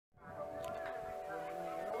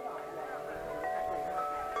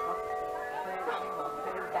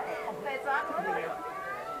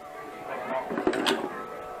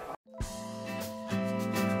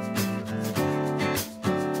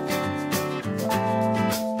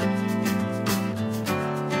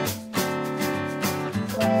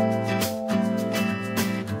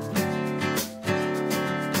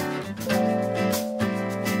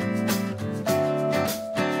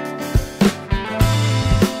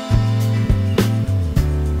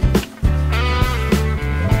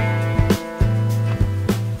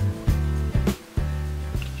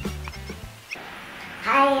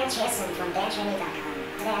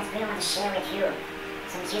share with you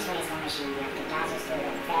some useful information with regards to the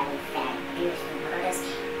very, very beautiful pagodas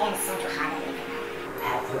in central highland in Vietnam.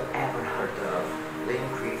 Have you ever heard of Linh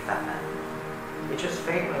Quy Phap An? It was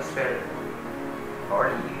famous very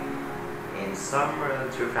early in summer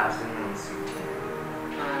 2016.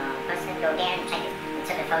 Person go there and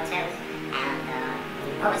took the photos and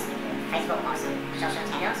post Facebook or some social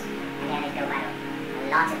channels, and then it go viral. A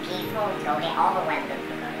lot of people go there overwhelmed the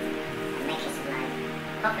pagodas and make it like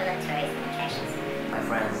popular tourist attractions. My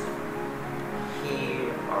friends, he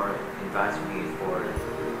invited me for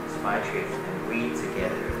spy trip and we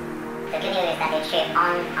together. The good news is that the trip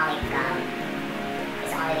only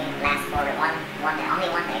lasts for only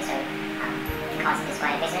one day, so the cost is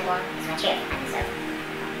quite reasonable. It's not cheap, and so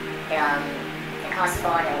the cost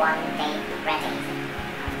for the 1 day renting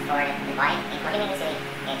for the bike in Ho Chi Minh City,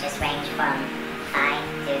 it just range from 5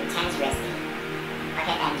 to 10 USD.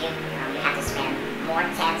 Okay, and you have to spend more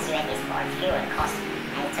 10 USD for fuel cost,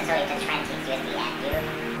 and it's totally to 20 USD, and you.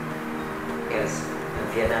 Yes, a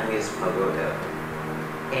Vietnamese pagoda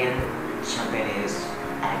in Japanese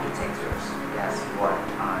architecture. That's what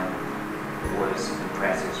I was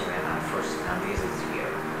impressed with when I first time visited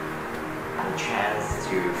here. I had a chance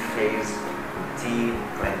to face deep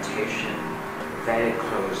plantation very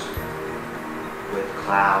close with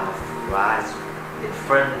clouds right in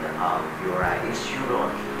front of your eyes. You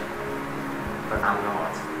look, but I'm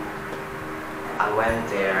not. I went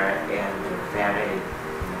there in a very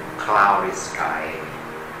cloudy sky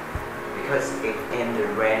because it's in the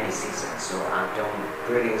rainy season, so I don't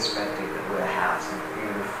really expect it will have some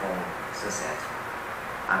beautiful sunset.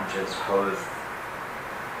 I just hope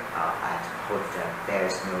that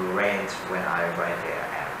there's no rain when I arrive there.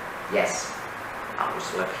 And yes, I was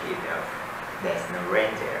lucky enough. There's no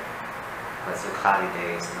rain there, but the cloudy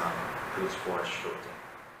day is not good for shooting.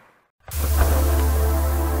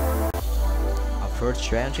 Our first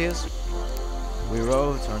trenches, we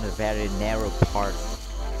rode on a very narrow part,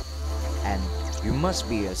 and you must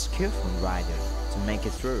be a skillful rider to make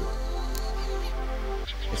it through.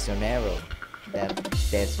 It's so narrow that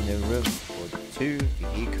there's no room for 2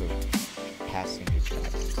 vehicles passing each other.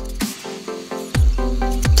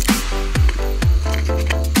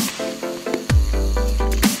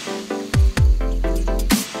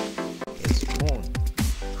 It's smooth,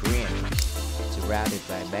 green, surrounded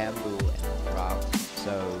by bamboo and rock,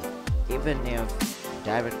 so even if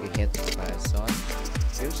directly hit by the sun,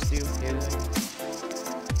 you're still feeling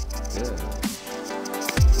good.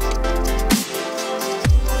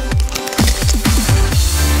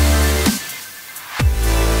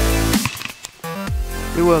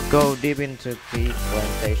 We will go deep into the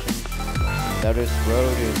plantation. This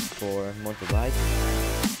road is for motorbikes,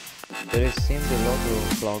 but it seems the local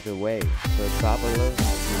blocked the way, so travelers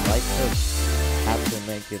like us have to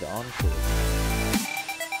make it on foot.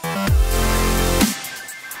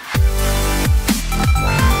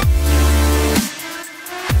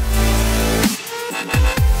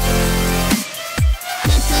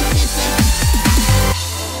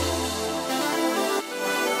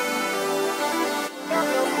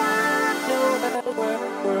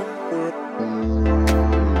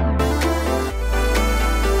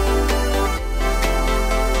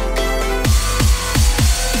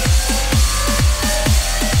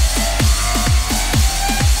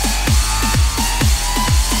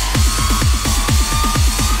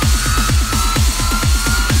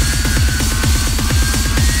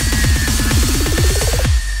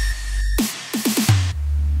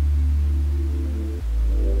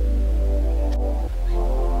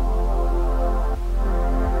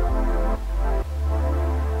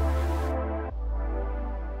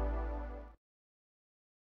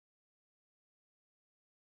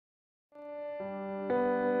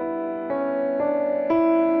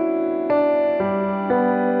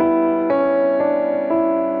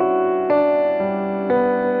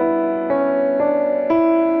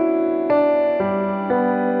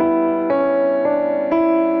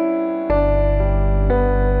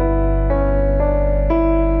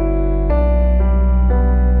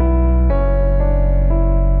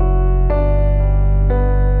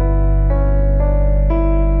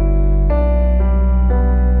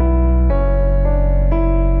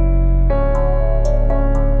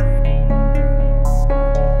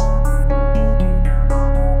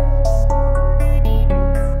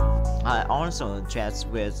 Also chats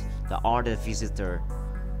with the other visitor.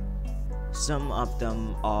 Some of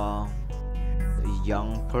them are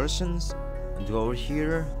young persons and go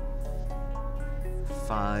here,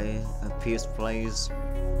 find a peace place.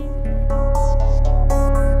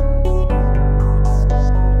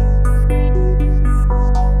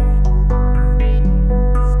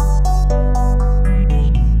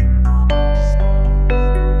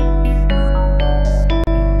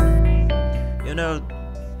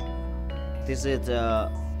 This is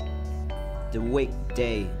the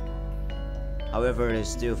weekday. However, it's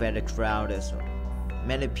still very crowded. So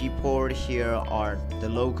many people here are the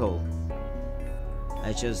local.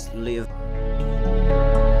 I just live.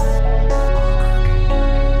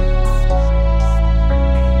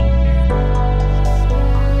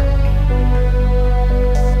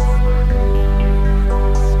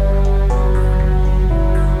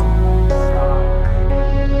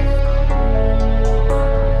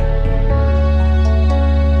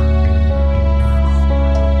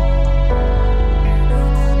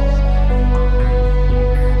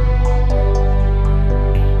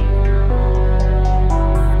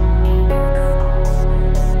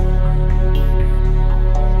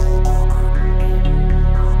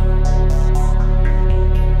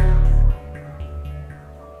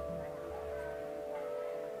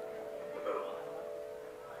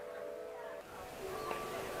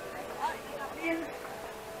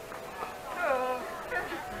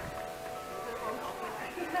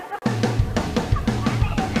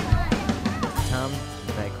 Time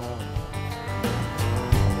back home.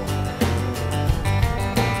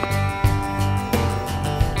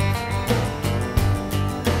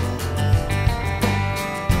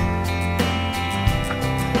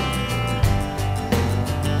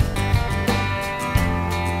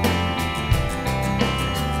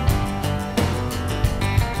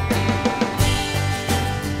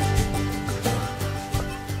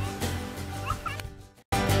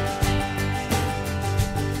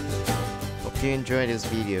 Hope you enjoyed this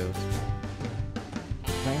video.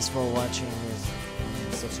 Thanks for watching this.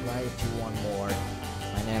 Subscribe if you want more.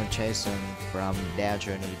 My name is Jason from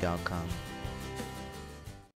DadJourney.com.